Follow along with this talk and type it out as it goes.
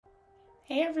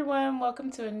Hey everyone, welcome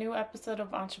to a new episode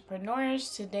of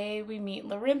Entrepreneurs. Today we meet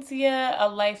Lawrencia, a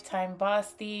lifetime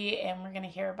bossy, and we're going to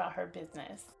hear about her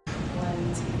business.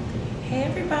 1, 2, 3. Hey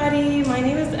everybody, my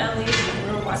name is Ellie.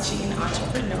 We're watching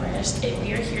Entrepreneurs, and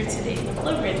we are here today with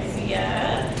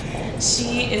Lawrencia.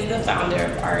 She is the founder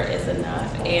of Art is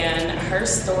Enough, and her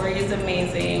story is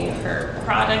amazing. Her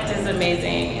product is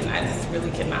amazing, and I just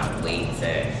really cannot wait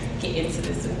to get into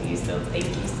this with you. So thank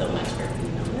you so much for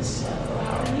being on the show.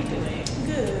 How are you doing?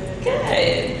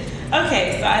 Good.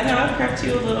 Okay, so I know I prepped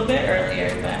you a little bit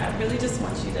earlier, but I really just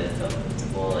want you to feel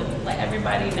comfortable and let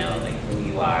everybody know who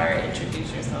you are,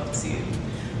 introduce yourself to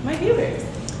my viewers.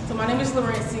 So my name is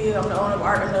Lawrencia. I'm the owner of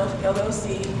Art Enough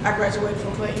LLC. I graduated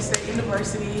from Clayton State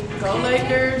University, Go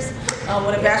Lakers,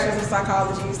 with a bachelor's in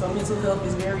psychology. So mental health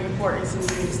is very important to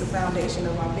me. It's the foundation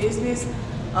of my business.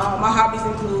 My hobbies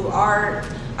include art.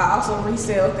 I also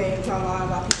resell things online. A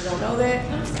lot of people don't know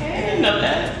that. Okay, I didn't know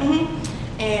that.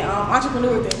 And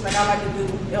entrepreneur things, like I like to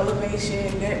do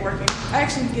elevation, networking. I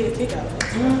actually get a kick out of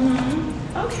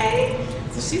it. Okay,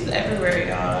 so she's everywhere,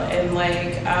 y'all.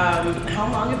 And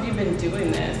how long have you been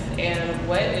doing this? And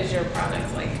what is your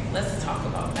product? Let's talk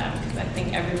about that, because I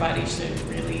think everybody should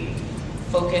really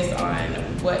focus on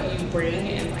what you bring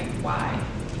and why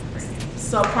you bring it.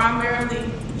 So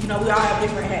primarily, we all have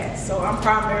different hats. So I'm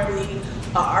primarily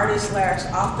an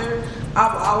artist/author.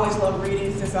 I've always loved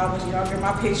reading since I was younger.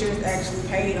 My pictures actually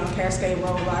painted on Cascade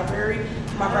Road Library.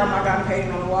 My grandma got them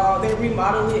painted on the wall. They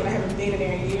remodeled it, and I haven't been in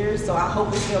there in years, so I hope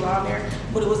it's still on there.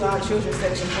 But it was on the children's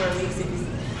section for at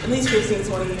least 15,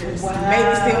 20 years. Wow.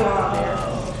 Maybe still on there.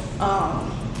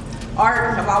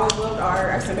 Art, I've always loved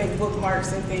art. I used to make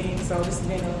bookmarks and things, so this has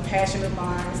been a passion of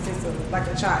mine since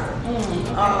a child.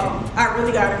 Okay. I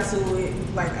really got into it.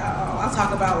 I'll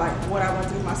talk about what I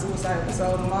went through my suicide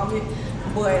episode in a moment.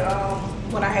 But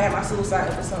when I had my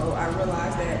suicide episode, I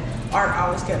realized that art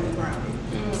always kept me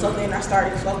grounded. So then I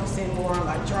started focusing more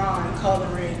on drawing,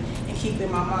 coloring, and keeping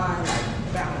my mind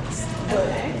balanced.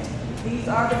 Okay. But these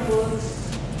are the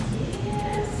books.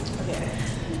 Yes. Okay.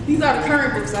 These are the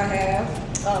current books I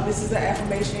have. This is the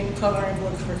affirmation coloring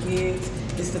book for kids.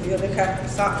 This is to build their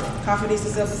confidence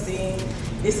and self-esteem.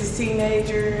 This is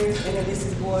teenagers, and then this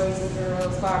is boys and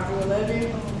girls 5 through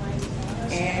 11. Oh my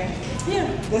gosh. And yeah,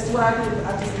 that's what I do.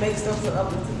 I just make stuff to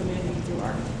uplift the community through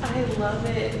art. I love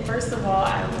it. First of all,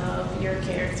 I love your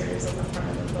characters on the front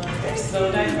of the book. They're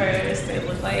so diverse. They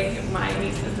look like my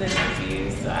nieces and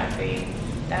nephews. So I think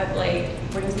that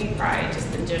brings me pride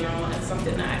just in general. It's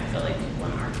something that I feel like people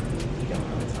in our community don't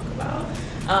really talk about.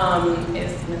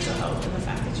 Is mental health and the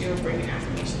fact that you're bringing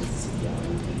affirmations to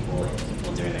young people and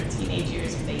people during their teenage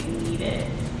years when they need it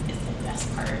is the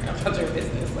best part about your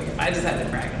business. If I just had to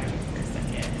brag on you for a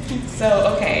second.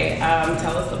 So, okay,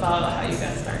 tell us about how you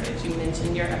got started. You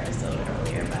mentioned your episode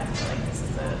earlier, but I feel like this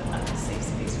is a safe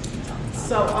space for you to talk about.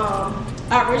 So,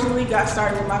 I originally got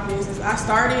started with my business. I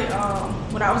started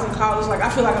when I was in college. I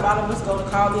feel like a lot of us go to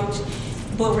college,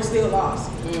 but we're still lost.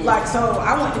 So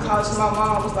I went to college, and my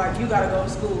mom was like, "You gotta go to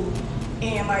school,"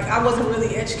 and I wasn't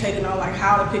really educated on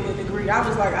how to pick a degree. I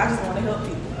was like, I just want to help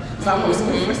people, so I went to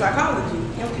school for psychology.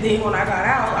 Okay. Then when I got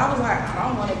out, I was like, I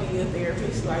don't want to be a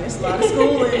therapist. It's a lot of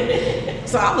schooling.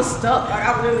 So I was stuck.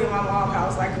 I was literally in my mom's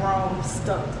house, grown,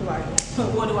 stuck.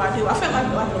 What do I do? I felt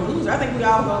like a loser. I think we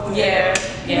all go through that.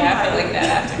 I felt like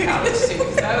that after college too.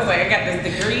 So I was like, I got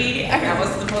this degree. I got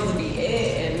what's supposed to be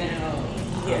it, and now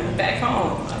I'm back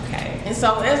home. Okay. And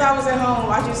so as I was at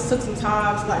home, I just took some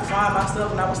time to find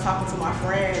myself, and I was talking to my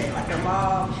friend, her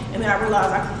mom, and then I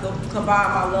realized I could combine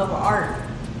my love of art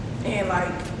and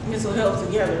mental health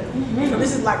together. So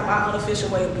this is my unofficial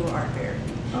way of doing art therapy.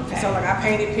 Okay. So I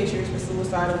painted pictures for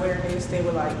suicide awareness. They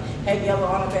would have yellow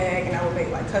on the bag, and I would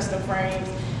make custom frames.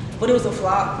 But it was a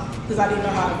flop because I didn't know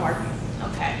how to market.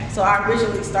 Okay. So I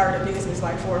originally started a business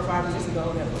 4 or 5 years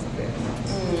ago that wasn't good.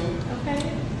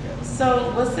 Okay.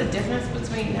 So what's the difference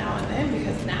between now and then?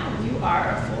 Because now you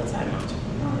are a full-time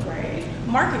entrepreneur, right?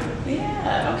 Marketing.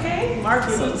 Yeah, okay.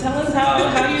 Marketing. So tell us how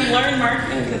you learned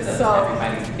marketing, because that's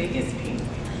everybody's biggest pain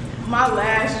point. My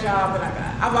last job that I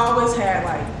got, I've always had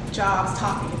jobs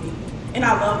talking to people, and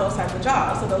I love those type of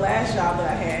jobs. So the last job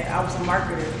that I had, I was a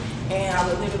marketer, and I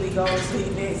would literally go to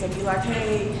events and be like,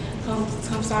 hey, come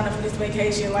sign up for this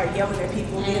vacation, yelling at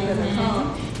people, getting them to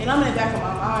come. And I'm in the back of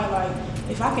my mind,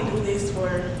 if I can do this for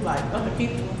other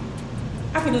people,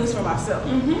 I can do this for myself.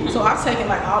 So I've taken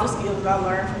all the skills that I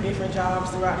learned from different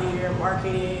jobs throughout the year,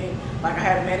 marketing. I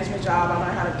had a management job. I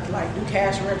learned how to do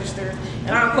cash register,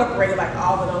 and I incorporated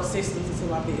all of those systems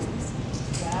into my business.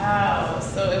 Wow.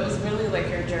 So it was really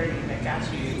your journey that got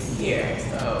you here.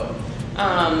 So,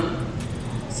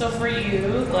 so for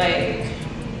you,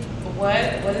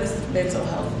 What does mental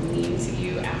health mean to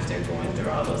you after going through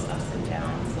all those ups and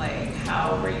downs? Like,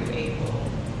 how were you able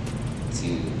to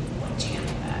like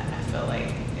channel that? I feel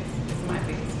like it's my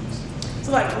biggest issue.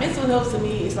 So like mental health to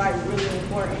me is like really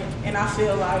important, and I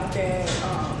feel like that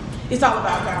it's all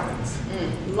about balance.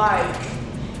 Like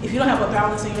if you don't have a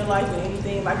balance in your life with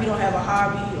anything, like you don't have a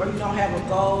hobby or you don't have a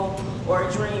goal or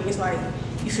a dream, it's like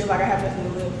you feel like I have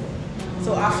nothing to live for.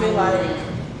 So I feel like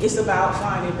it's about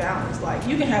finding balance. Like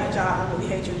you can have a job and really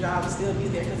hate your job and still be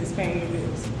there because it's paying your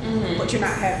bills, but you're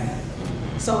not happy.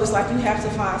 So it's like you have to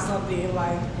find something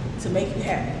like to make you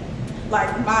happy.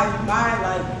 Like my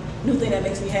like new thing that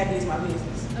makes me happy is my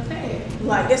business. Okay.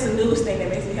 Like that's the newest thing that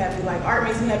makes me happy. Like art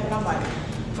makes me happy, and I'm like,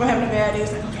 if I'm having a bad day,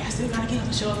 it's like, okay, I still gotta get up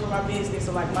and show up for my business.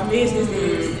 So like my business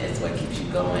is it's what keeps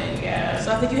you going. Yeah.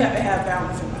 So I think you have to have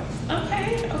balance in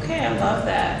life. Okay, I love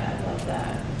that.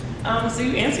 So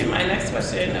you answered my next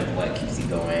question of what keeps you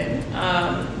going.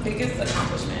 Biggest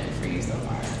accomplishment for you so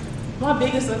far? My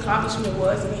biggest accomplishment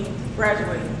was me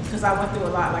graduating, because I went through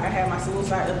a lot. Like I had my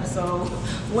suicide episode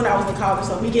when I was in college,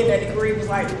 so me getting that degree was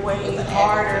like way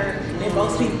harder than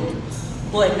most people.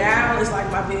 But now it's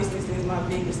like my business is my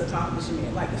biggest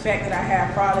accomplishment. Like the fact that I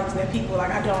have products that people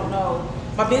like I don't know.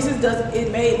 My business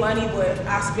it made money, but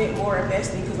I spent more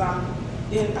investing because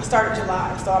I started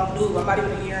July, so I'm new. I'm not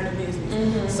even a year in the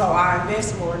business. So I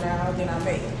invest more now than I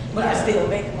make, but I still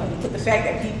make money. But the fact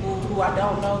that people who I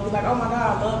don't know be like, oh my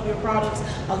God, I love your products,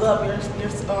 I love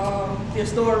your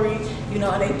story, you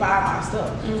know, and they buy my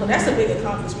stuff. So that's a big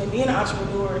accomplishment. Being an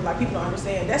entrepreneur, like people don't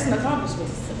understand, that's an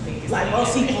accomplishment. Like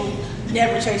most people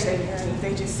never chase their dreams.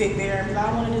 They just sit there and be like,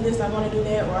 I want to do this, I want to do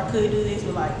that, or I could do this,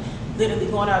 but like literally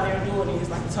going out there and doing it is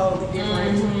like a totally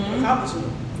different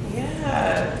accomplishment.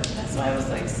 Yeah, that's why I was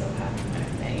like so happy when I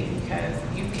met you, because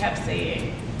you kept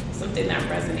saying something that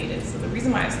resonated. So the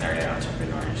reason why I started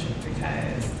entrepreneurship,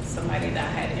 because somebody that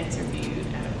I had interviewed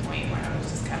at a point where I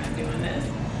was just kind of doing this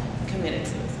committed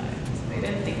suicide. So they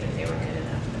didn't think that they were good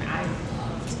enough, and I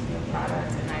loved your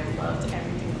product and I loved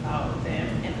everything about them,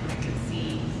 and I could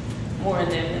see more in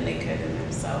them than they could in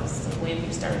themselves. So when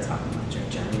you started talking about your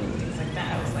journey and things like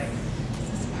that, I was like,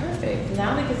 perfect.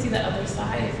 Now they can see the other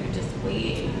side if you just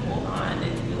wait and you hold on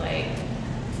and you like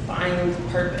find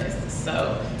purpose.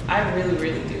 So I really,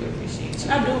 really do appreciate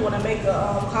you. I do want to make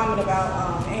a comment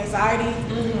about anxiety.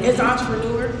 As an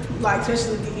entrepreneur, like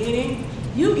especially at the beginning,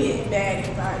 you get bad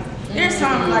anxiety. There's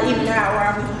times like even now where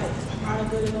I'm like, is my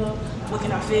product good enough? What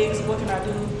can I fix? What can I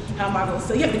do? How am I going to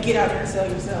sell? You have to get out there and sell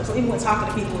yourself. So even when talking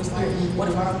to people, it's like, what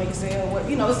if I don't make a sale? What,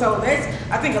 you know, so that's,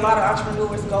 I think a lot of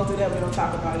entrepreneurs go through that, but they don't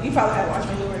talk about it. You probably have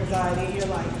entrepreneur anxiety. You're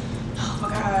like, oh my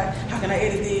God, how can I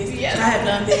edit this? Yes. I have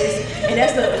done this. And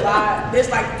that's a lot.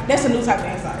 That's a new type of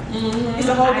anxiety. It's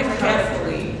a whole different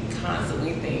category.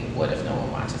 Constantly think, what if no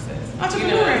one watches this? Entrepreneur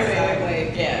you know what I'm saying? anxiety.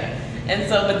 Like, yeah. And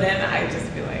so, but then I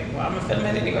just be like, well, I'm gonna film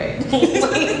it anyway.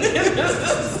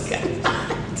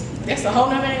 That's a whole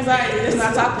nother anxiety that's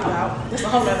not talked about. That's a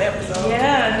whole nother episode.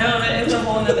 Yeah, no, that is a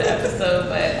whole nother episode.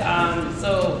 But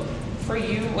so for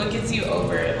you, what gets you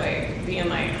over like being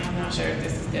like, I'm not sure if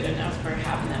this is good enough, or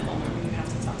having that moment where you have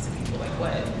to talk to people? Like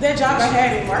what? That job I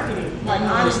had in marketing, like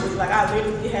honestly, like I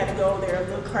literally had to go there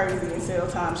and look crazy and sell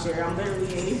timeshare. I'm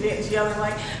literally in events yelling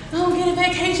like, "Don't get a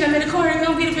vacation! I'm in the corner,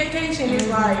 don't get a vacation!" It's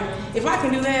like, if I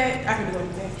can do that, I can do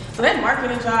anything. So that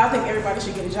marketing job, I think everybody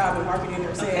should get a job in marketing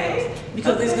themselves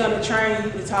because it's gonna train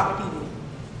you to talk to people.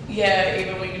 Yeah,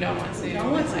 even when you don't want to. You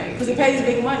don't want to, because it pays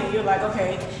big money. You're like,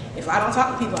 okay, if I don't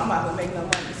talk to people, I'm not gonna make no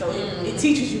money. So it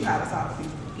teaches you how to talk to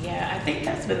people. Yeah, I think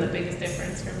that's been the biggest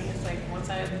difference for me. It's like once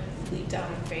I leaped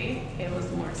down in faith, it was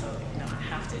more so like, no, I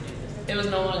have to do this. It was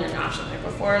no longer an option. Like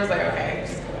before, it was like, okay,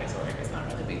 just go back to work. It's not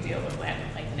really a big deal. But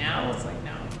like now, it's like,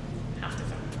 no, I have to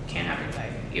film. Can't have it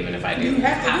like, even if I do, you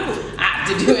have to do it. I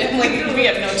have to do it. Like we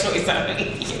have no choice on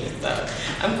it. So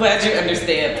I'm glad you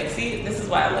understand. Like, see, this is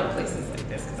why I love places like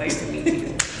this, because I used to meet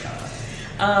people.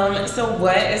 So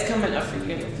what is coming up for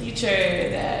you in the future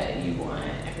that you want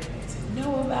everyone to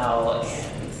know about?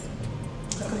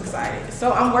 And I'm excited.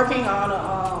 So I'm working on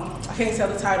I can't tell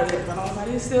the title yet, but I don't know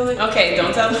if I steal it. okay,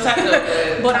 don't tell the title.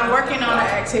 But I'm working on an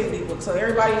activity book. So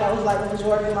everybody knows like the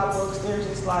majority of my books, they're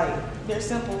just like, they're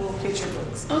simple little picture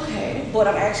books. Okay. But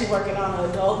I'm actually working on an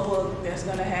adult book that's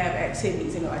gonna have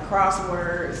activities in it, like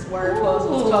crosswords, word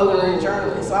puzzles, coloring,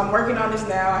 journaling. So I'm working on this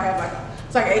now. I have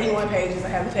it's like 81 pages. I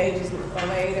have the pages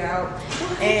laid out.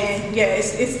 And yeah,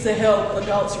 it's to help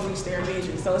adults reach their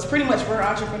vision. So it's pretty much for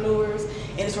entrepreneurs,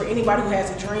 and it's for anybody who has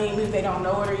a dream, if they don't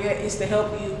know it yet. It's to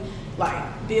help you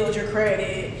like build your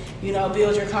credit, you know,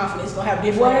 build your confidence. Gonna have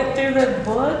different What, through the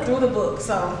book? Through the book.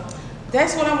 So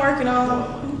that's what I'm working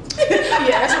on.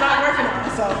 Yeah, that's what I'm working on.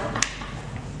 So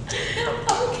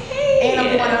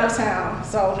of town,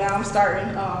 so now I'm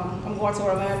starting. I'm going to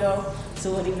Orlando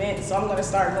to an event, so I'm going to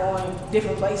start going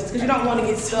different places because you don't want to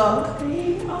get stuck.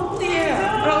 Oh,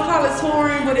 Yeah, I don't call it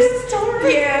touring, but it's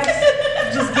touring. Yeah,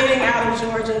 just getting out of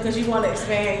Georgia because you want to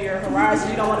expand your horizons.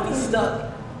 You don't want to be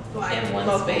stuck like in one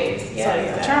local. space. So Yeah, yeah,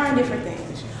 exactly. trying different things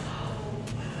this year.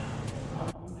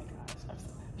 Oh my gosh, I'm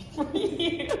so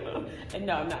happy for you. And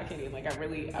no, I'm not kidding. Like I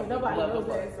would Nobody love knows the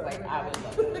book. that, so Like I would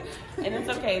love it. And it's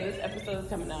okay. This episode is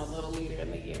coming out a little later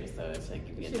in the year, so it should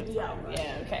give you Should be enough out, time. right?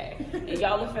 Yeah, okay. And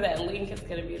y'all look for that link. It's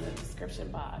gonna be in the description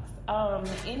box.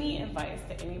 Any advice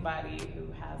to anybody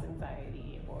who has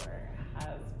anxiety or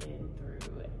has been through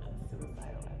a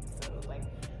suicidal episode? Like,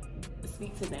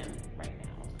 speak to them right now.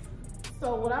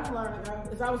 So what I've learned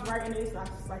is I was writing this, I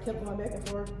kept going back and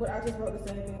forth, but I just wrote the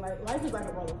same thing. Like life is like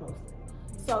a roller coaster.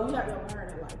 So you have to learn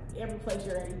that like every place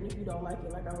you're at, even if you don't like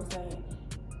it, like I was saying,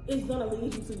 it's gonna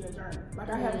lead you to your journey. Like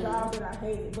I have jobs that I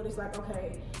hated, but it's like,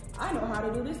 okay, I know how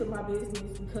to do this with my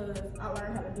business because I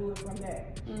learned how to do it from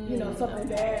that. You know, something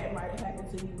bad might have happened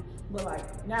to you, but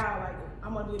like now, like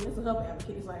I'm gonna be a mental health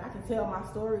advocate. It's like I can tell my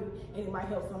story and it might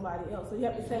help somebody else. So you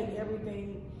have to take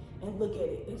everything and look at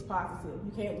it as positive.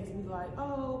 You can't just be like,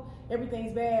 oh,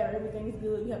 everything's bad or everything's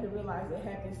good. You have to realize it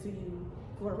happens to you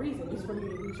for a reason. It's for you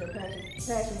to reach your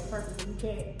passion and purpose, and you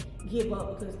can't give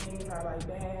up because things are like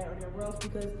bad or they're rough.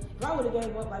 Because if I would have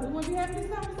gave up, like we wouldn't be having this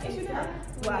conversation now.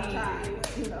 Well, I tried.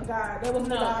 You know, God, that was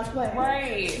God's plan.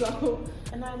 Right. So,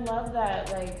 and I love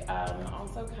that. Like,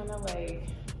 also kind of like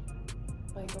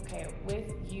okay, with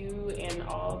you and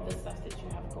all the stuff that you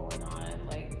have going on,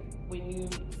 like when you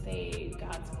say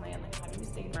God's plan, like how do you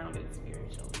stay grounded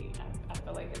spiritually? I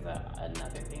feel like it's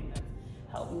another thing that's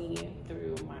helped me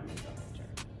through my mental health journey.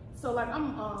 So like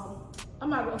I'm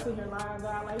not gonna sit here and lie on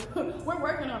God. Like we're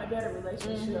working on a better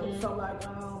relationship. So like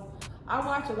I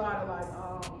watch a lot of like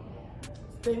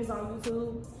things on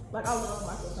YouTube. Like I love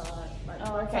Michael Todd. Like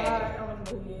okay. Todd, I don't know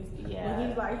who he is.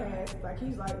 Yeah. But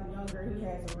he's like younger. He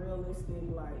has realistic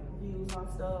like views on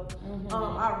stuff.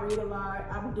 I read a lot.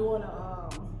 I'm doing a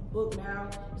book now.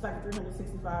 It's like a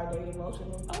 365-day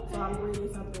devotional. Okay. So I'm reading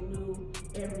something new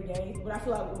every day. But I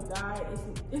feel like with God,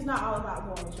 it's not all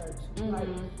about going to church. Like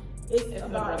it's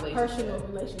about a personal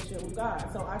relationship with God.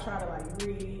 So I try to like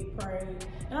read, pray,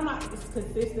 and I'm not as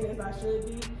consistent as I should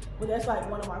be. But that's like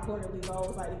one of my quarterly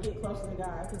goals, like to get closer to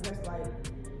God, because that's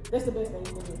the best thing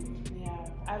you can do. Yeah,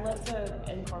 I love to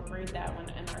incorporate that one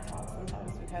in our talks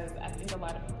sometimes because I think a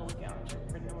lot of people look at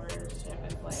entrepreneurship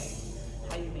as like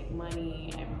how you make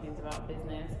money, everything's about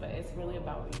business, but it's really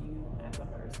about you as a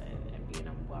person and being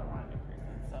a well-rounded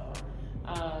person. So,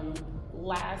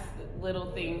 last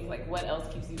little things, like what else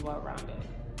keeps you well-rounded?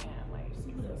 And like,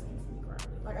 What else keeps me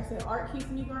grounded? Like I said, art keeps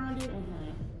me grounded.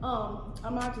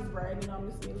 I'm not just bragging on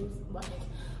this news, like,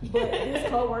 but this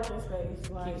co-working space,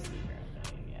 like,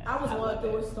 I was going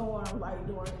through a storm, like,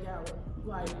 during the gala.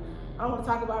 Like, I don't want to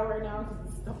talk about it right now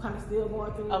because I'm kind of still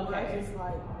going through it. Okay. But I just,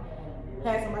 like,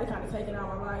 had somebody kind of taking out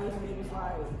my life, and it was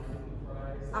like,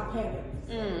 I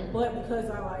panicked. But because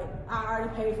I already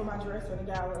paid for my dress for the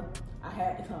gala, I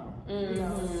had to come, you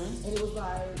know? And it was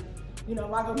like, you know,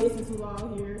 like I'm missing too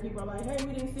long here. People are like, hey,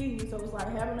 we didn't see you. So it's like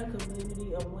having a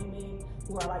community of women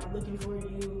who are like looking for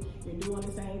you. You're doing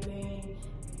the same thing.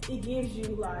 It gives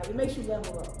you like, it makes you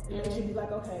level up. It makes you be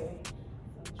like, okay,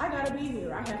 I gotta be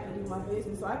here. I have to do my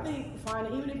business. So I think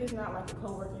finding, even if it's not like a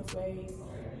co-working space,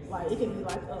 like it can be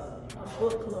like a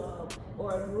book club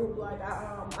or a group. Like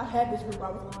I had this group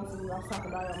I was going to. I was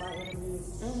talking about it on my interview.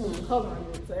 It was a coloring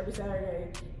group. So every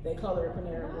Saturday they color at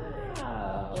Panera Bread.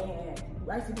 Wow. And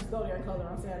I used to just go there and color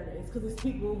on Saturdays because it's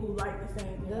people who like the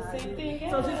same thing. The same thing.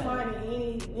 Yeah. So just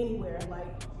finding anywhere, like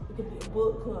it could be a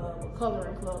book club, a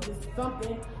coloring club, just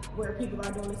something where people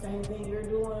are doing the same thing you're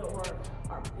doing, or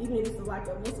even if it's like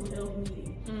a mental health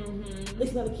meeting.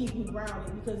 It's gonna keep you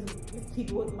grounded because it's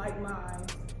people with like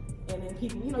minds. And then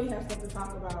people, you know, you have stuff to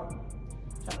talk about. I'm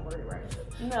trying to word it right.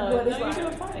 No, you're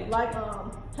doing fine. Like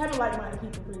having like-minded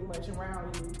people pretty much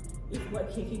around you is what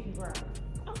can keep you grounded.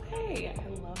 Okay, I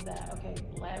love that. Okay,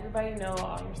 let everybody know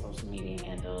all your social media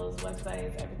handles,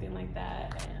 websites, everything like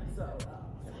that. And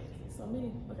So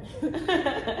many.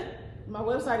 Okay. My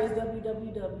website is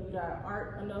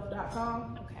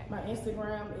www.artenough.com. Okay. My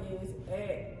Instagram is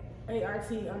at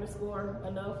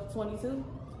 @ART_enough22.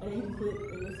 And then you can click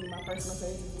and you'll see my personal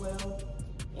page as well.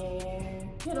 And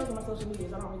yeah, those are my social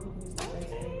medias. I don't really use my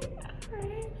Facebook.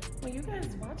 Alright. Well, you guys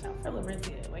watch out for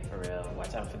Lawrencia. Like, for real.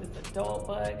 Watch out for this adult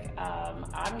book.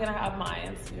 I'm going to have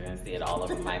mine, so you're going to see it all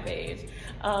over my page.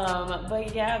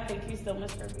 But yeah, thank you so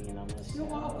much for being on this show. You're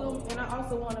welcome. And I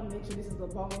also want to mention, this is a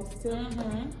bonus tip.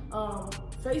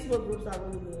 Facebook groups are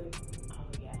really good. Oh,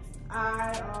 yes.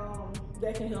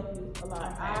 That can help you a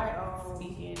lot.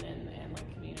 Speaking and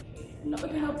like communicating. No, it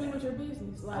can help you with your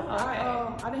business. Like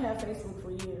I didn't have Facebook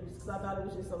for years because I thought it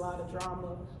was just a lot of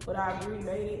drama. But I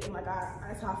remade it, and like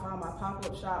that's how I found my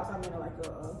pop-up shops. I'm in like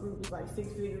a group that's like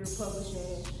 6-figure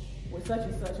publishing with such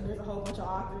and such, and there's a whole bunch of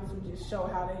authors who just show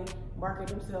how they market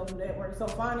themselves and network. So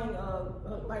finding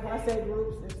like when I say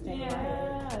groups, it's in my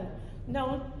head.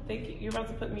 No, thank you. You're about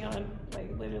to put me on,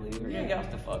 like, literally, we're gonna get off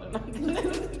the phone and I'm gonna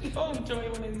go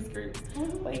join one of these groups.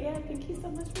 But yeah, thank you so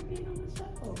much for being on the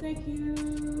show. Thank you.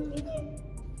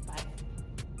 Bye.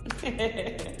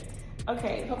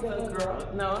 Okay, so girl,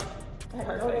 no,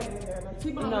 perfect.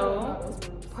 No,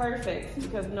 perfect,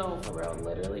 because no, for real,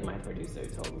 literally my producer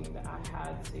told me that I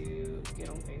had to get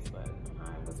on Facebook. I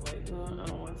was like, no, I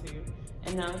don't want to.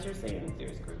 And now that you're saying that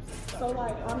there's groups and stuff. So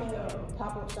like, I'm in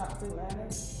pop-up shops in Atlanta.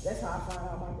 That's how I find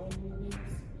out my menu needs.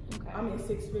 Okay. I'm in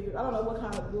 6 figures. I don't know what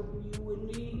kind of book you would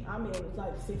need. I'm in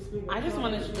like 6 figures. I just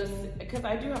wanted to just, because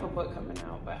I do have a book coming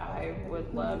out, but I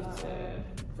would love to.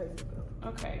 Facebook.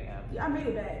 Okay, yeah. Yeah, I made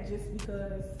it back just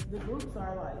because the groups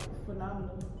are like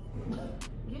phenomenal.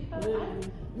 Yeah, I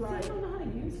don't know how to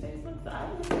use Facebook, so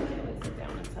I was going to like sit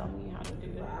down and tell me how to do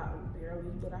it.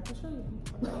 Barely, but I can show you.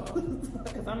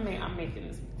 Because I'm making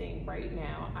this thing right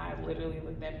now. I literally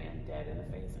looked that man dead in the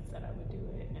face and said I would do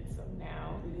it, and so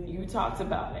now you talked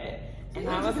about it, and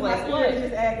I was like,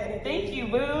 "Look, thank you,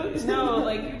 boo." No,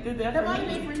 like you did that for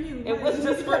me. For you. It was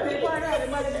just for me. It might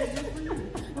have been just for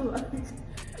you.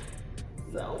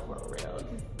 So for real,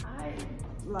 I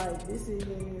like this is.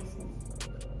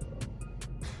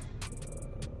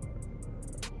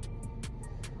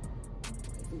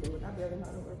 I barely know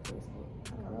how to work Facebook.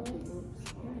 I don't know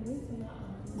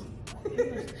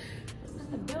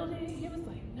the building, he was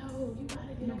like, no, you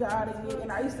gotta You got it.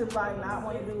 And I used to like not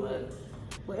want to do it.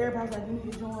 But everybody's like, you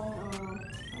need to join,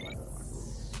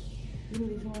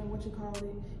 what you call it.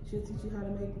 She'll teach you how to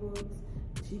make books.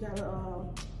 She got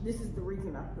this is the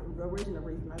original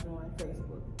reason I joined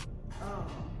Facebook.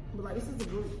 But like, this is a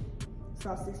group.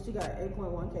 She got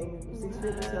 8.1K members, 6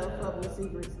 figures self-published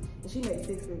secrets, and she made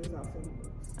 6 figures off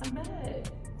Facebook. I bet.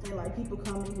 And like people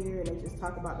come in here and they just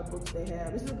talk about the books they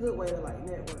have. This is a good way to like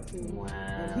network too. Wow.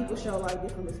 And people show like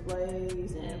different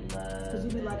displays. Because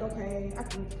you'd be like, okay, I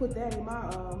can put that in my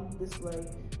display,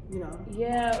 you know.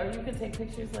 Yeah, or you could take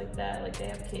pictures like that. Like they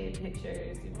have kid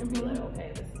pictures. You can be like,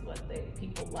 okay, this is what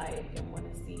people like and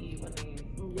want to see when they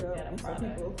look at a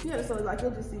product. So like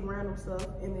you'll just see random stuff,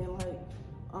 and then like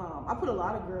I put a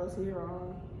lot of girls here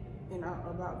on and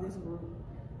about this group.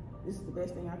 This is the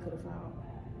best thing I could have found.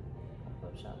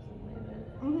 Pop-up shops in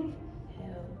Atlanta.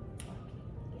 Hell.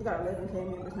 We got 11K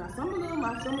members now. Some of the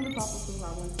pop-up stores I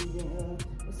went to didn't.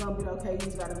 But some bit okay. You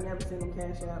just gotta never send them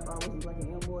cash app. I always like an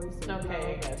invoice. So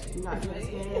okay, I got you. You're not gonna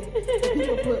spend.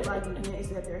 People put like events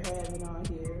that they're having on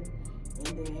here,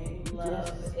 and then you just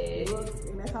look,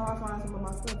 and that's how I find some of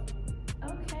my stuff.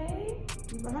 Okay.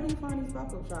 But how do you find these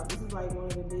pop-up shops? This is like one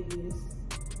of the biggest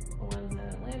ones in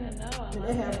Atlanta. No, and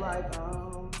they have like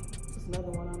just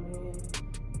another one I'm in.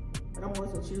 Like I'm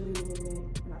always a cheerleading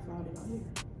event, and I found it on here.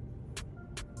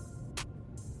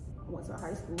 I went to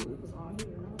high school, it was on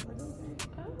here, and I was like,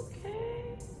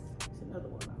 okay. It's another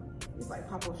one I'm in. It's like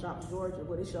pop-up shops Georgia,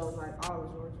 but it shows like all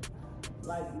of Georgia,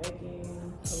 like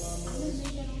Macon, Columbus.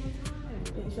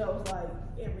 It shows like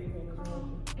every event in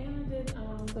Georgia. And I did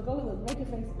so go look, make your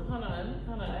face. Hold on.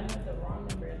 I had the wrong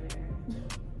number in there.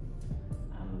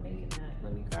 I'm making that.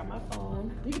 Let me grab my phone.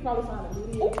 You can probably find a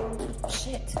video.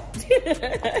 Shit.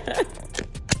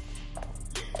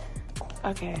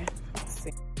 Okay.